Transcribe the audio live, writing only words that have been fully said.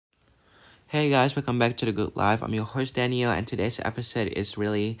Hey guys, welcome back to The Good Life. I'm your host Daniel, and today's episode is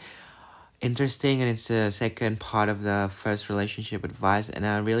really interesting, and it's the second part of the first relationship advice. And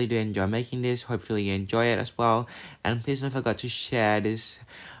I really do enjoy making this. Hopefully, you enjoy it as well. And please don't forget to share this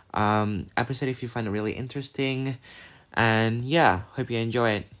episode if you find it really interesting. And yeah, hope you enjoy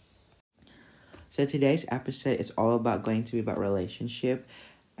it. So today's episode is all about going to be about relationship,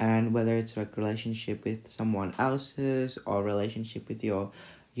 and whether it's like relationship with someone else's or relationship with your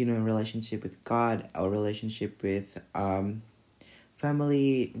relationship with God or relationship with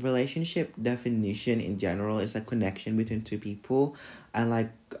family. Relationship definition in general is a connection between two people, and like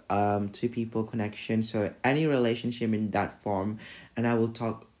two people connection, so any relationship in that form. And I will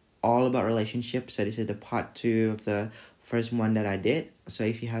talk all about relationships. So this is the part 2 of the first one that I did. So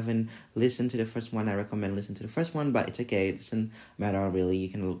if you haven't listened to the first one, I recommend listen to the first one, but it's okay, it doesn't matter really, you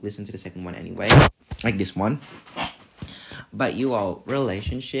can listen to the second one anyway, like this one. But you all,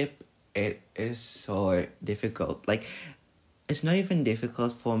 relationship, it is so difficult. Like, it's not even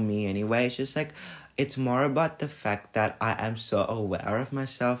difficult for me anyway. It's just like, it's more about the fact that I am so aware of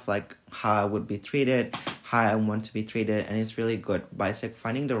myself, like how I would be treated, how I want to be treated, and it's really good. But it's like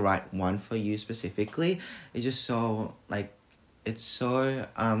finding the right one for you specifically. It's just so like, it's so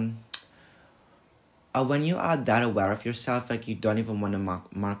when you are that aware of yourself, like you don't even want to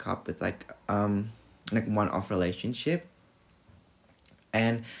mark up with like one-off relationship.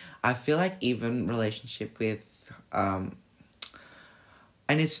 And I feel like even relationship with and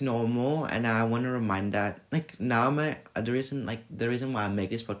it's normal, and I want to remind that like now the reason why I make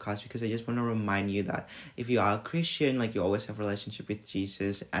this podcast, because I just want to remind you that if you are a Christian, like you always have a relationship with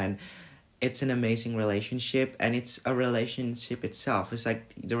Jesus, and it's an amazing relationship, and it's a relationship itself. It's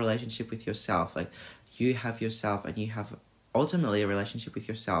like the relationship with yourself, like you have yourself and you have ultimately a relationship with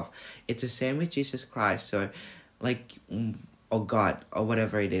yourself. It's the same with Jesus Christ. So like, or God, or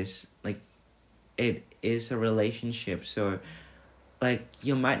whatever it is, like it is a relationship. So like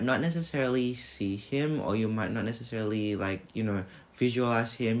you might not necessarily see him, or you might not necessarily like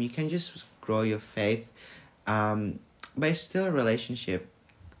visualize him. You can just grow your faith, but it's still a relationship.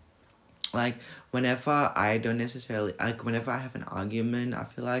 Like whenever I don't necessarily like whenever I have an argument, I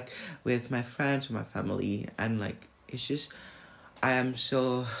feel like with my friends or my family, and like it's just I am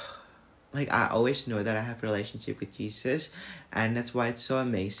so like I always know that I have a relationship with Jesus, and that's why it's so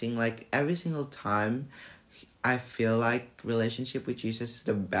amazing. Like every single time I feel like relationship with Jesus is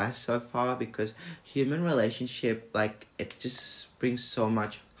the best so far, because human relationship, like it just brings so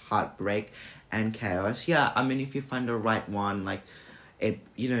much heartbreak and chaos. Yeah, I mean if you find the right one, like it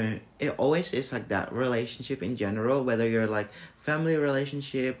it always is like that. Relationship in general, whether you're like family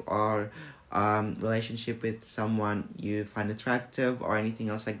relationship or relationship with someone you find attractive or anything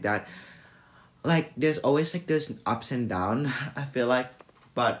else like that, like there's always like this ups and down, I feel like.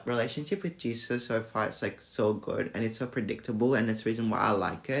 But relationship with Jesus so far, it's like so good, and it's so predictable, and that's the reason why I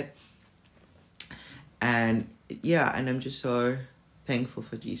like it. And yeah, and I'm just so thankful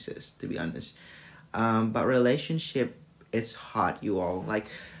for Jesus, to be honest. But relationship, it's hard, you all. Like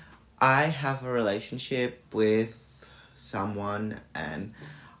I have a relationship with someone, and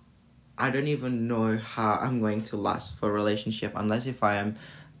I don't even know how I'm going to last for a relationship unless if I am,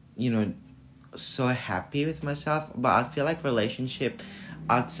 so happy with myself. But I feel like relationship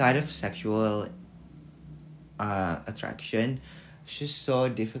outside of sexual attraction, it's just so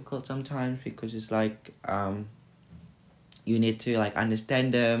difficult sometimes, because it's like you need to like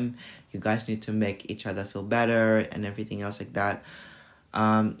understand them, you guys need to make each other feel better and everything else like that.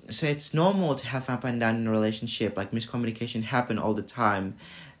 So it's normal to have up and down in a relationship, like miscommunication happen all the time,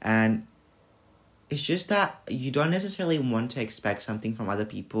 and it's just that you don't necessarily want to expect something from other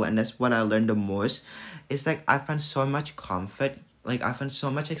people. And that's what I learned the most. It's like I find so much comfort, like I find so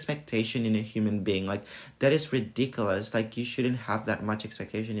much expectation in a human being. Like that is ridiculous. Like you shouldn't have that much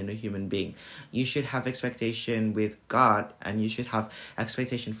expectation in a human being. You should have expectation with God, and you should have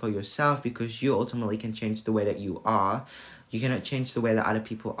expectation for yourself, because you ultimately can change the way that you are. You cannot change the way that other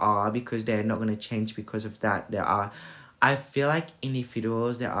people are, because they're not going to change because of that. I feel like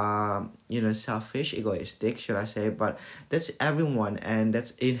individuals that are, selfish, egoistic, should I say, but that's everyone, and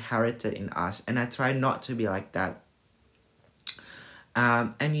that's inherited in us. And I try not to be like that.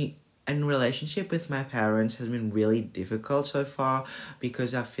 And relationship with my parents has been really difficult so far,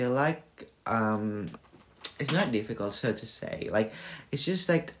 because I feel like it's not difficult, so to say. Like it's just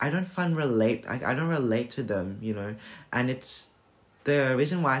like I don't relate to them, and it's the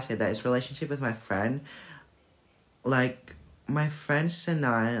reason why I say that is relationship with my friend. Like my friends and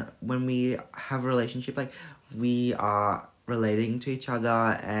I, when we have a relationship, like we are relating to each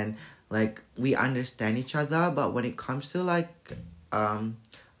other, and like we understand each other. But when it comes to like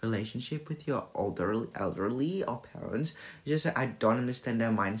relationship with your elderly or parents. It's just that I don't understand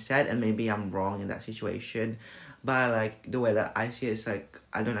their mindset, and maybe I'm wrong in that situation. But like the way that I see it is like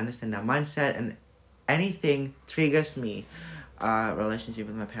I don't understand their mindset, and anything triggers me. Relationship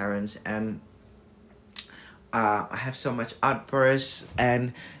with my parents, and I have so much outbursts,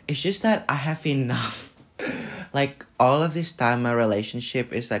 and it's just that I have enough. Like all of this time, my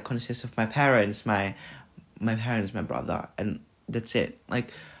relationship is like consists of my parents, my parents, my brother, and that's it.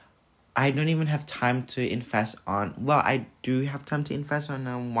 Like I don't even have time to invest on. Well, I do have time to invest on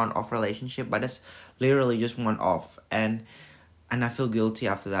a one-off relationship, but it's literally just one-off, and I feel guilty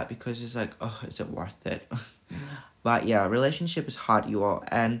after that because it's like, oh, is it worth it? But yeah, relationship is hard, you all,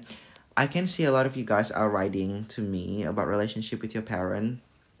 and I can see a lot of you guys are writing to me about relationship with your parent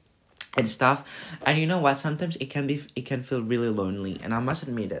and stuff. And you know what, sometimes it can feel really lonely, and I must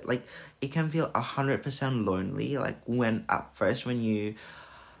admit it. Like it can feel 100% lonely, like when at first when you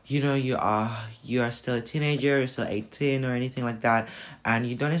know you are still a teenager, you're still 18 or anything like that, and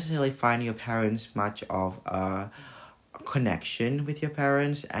you don't necessarily find your parents much of a connection with your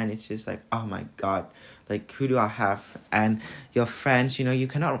parents, and it's just like, oh my god, like who do I have? And your friends, you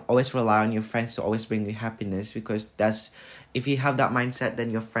cannot always rely on your friends to always bring you happiness, because that's, if you have that mindset,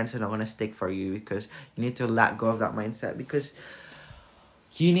 then your friends are not going to stick for you, because you need to let go of that mindset, because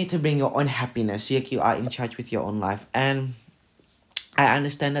you need to bring your own happiness. You are in charge with your own life, and I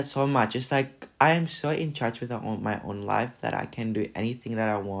understand that so much. It's like I am so in charge with my own life that I can do anything that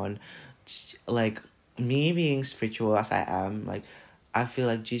I want. Like me being spiritual as I am, like I feel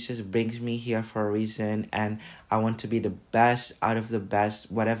like Jesus brings me here for a reason, and I want to be the best out of the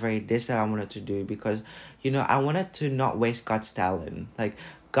best, whatever it is that I wanted to do, because I wanted to not waste God's talent. Like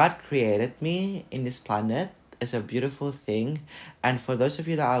God created me in this planet. It's a beautiful thing, and for those of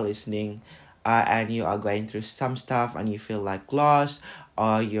you that are listening, and you are going through some stuff and you feel like lost,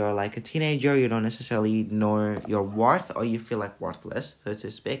 or you're like a teenager, you don't necessarily know your worth, or you feel like worthless, so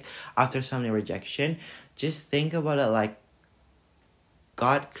to speak, after some rejection, just think about it like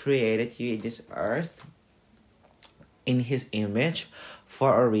God created you in this earth in his image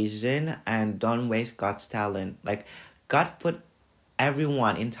for a reason, and don't waste God's talent. Like God put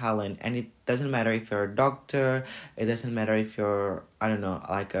everyone in talent, and it doesn't matter if you're a doctor, it doesn't matter if you're, I don't know,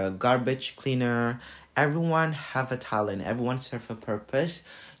 like a garbage cleaner. Everyone have a talent, everyone serve a purpose.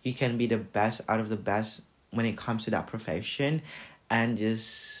 You can be the best out of the best when it comes to that profession, and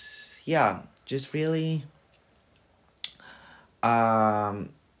just really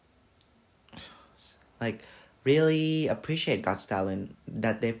like really appreciate God's talent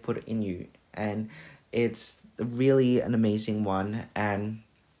that they put in you, and it's really an amazing one. And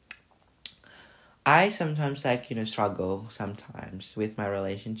I sometimes struggle sometimes with my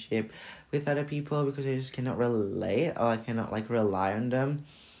relationship with other people, because I just cannot relate, or I cannot rely on them.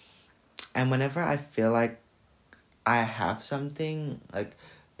 And whenever I feel like I have something, like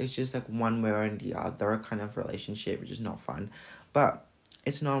it's just like one way or the other kind of relationship, which is not fun. But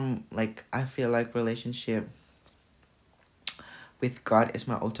it's not like, I feel like relationship with God is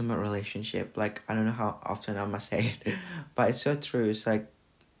my ultimate relationship. Like I don't know how often I must say it, but it's so true. It's like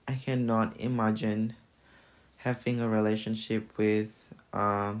I cannot imagine having a relationship with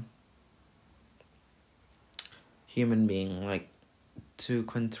human being, like to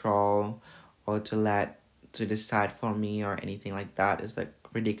control or to decide for me or anything like that. Is like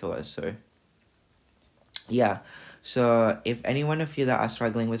ridiculous. So yeah, so if any one of you that are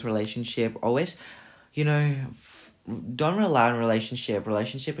struggling with relationship, always don't rely on relationship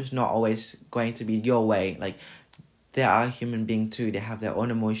is not always going to be your way. Like they are human being too. They have their own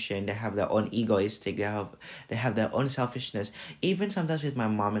emotion, they have their own egoistic, they have their own selfishness. Even sometimes with my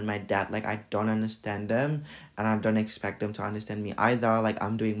mom and my dad, like I don't understand them, and I don't expect them to understand me either. Like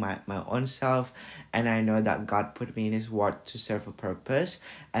I'm doing my own self, and I know that God put me in his word to serve a purpose,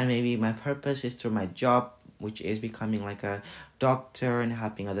 and maybe my purpose is through my job, which is becoming like a doctor and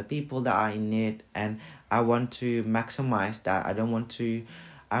helping other people that are in need, and I want to maximize that. I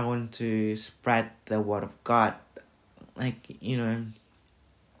want to spread the word of God, and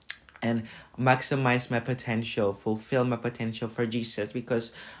maximize my potential, fulfill my potential for Jesus,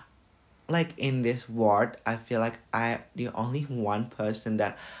 because like in this world, I feel like the only one person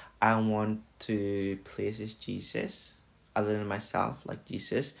that I want to please is Jesus, other than myself, like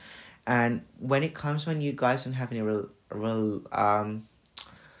Jesus. And when you guys don't have any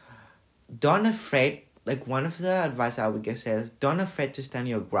don't afraid, like one of the advice I would guess is don't afraid to stand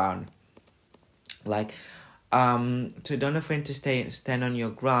your ground. Like to don't afraid to stand on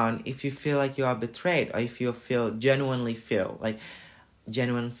your ground if you feel like you are betrayed, or if you genuinely feel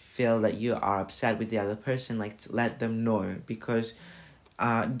that you are upset with the other person. Like to let them know, because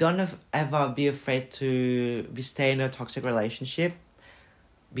ever be afraid to stay in a toxic relationship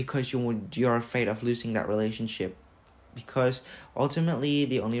because you're afraid of losing that relationship, because ultimately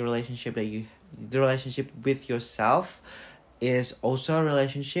the relationship with yourself is also a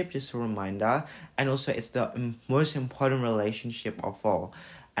relationship, just a reminder, and also it's the most important relationship of all.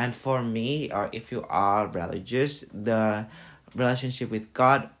 And for me, or if you are religious, the relationship with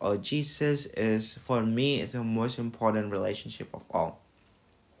God or Jesus is, for me, is the most important relationship of all.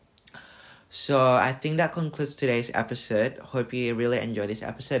 So I think that concludes today's episode. Hope you really enjoyed this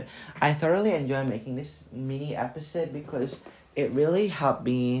episode. I thoroughly enjoy making this mini episode because it really helped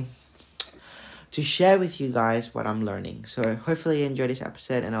me to share with you guys what I'm learning. So hopefully you enjoy this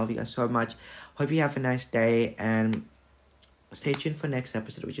episode, and I love you guys so much. Hope you have a nice day, and stay tuned for next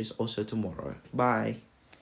episode, which is also tomorrow. Bye.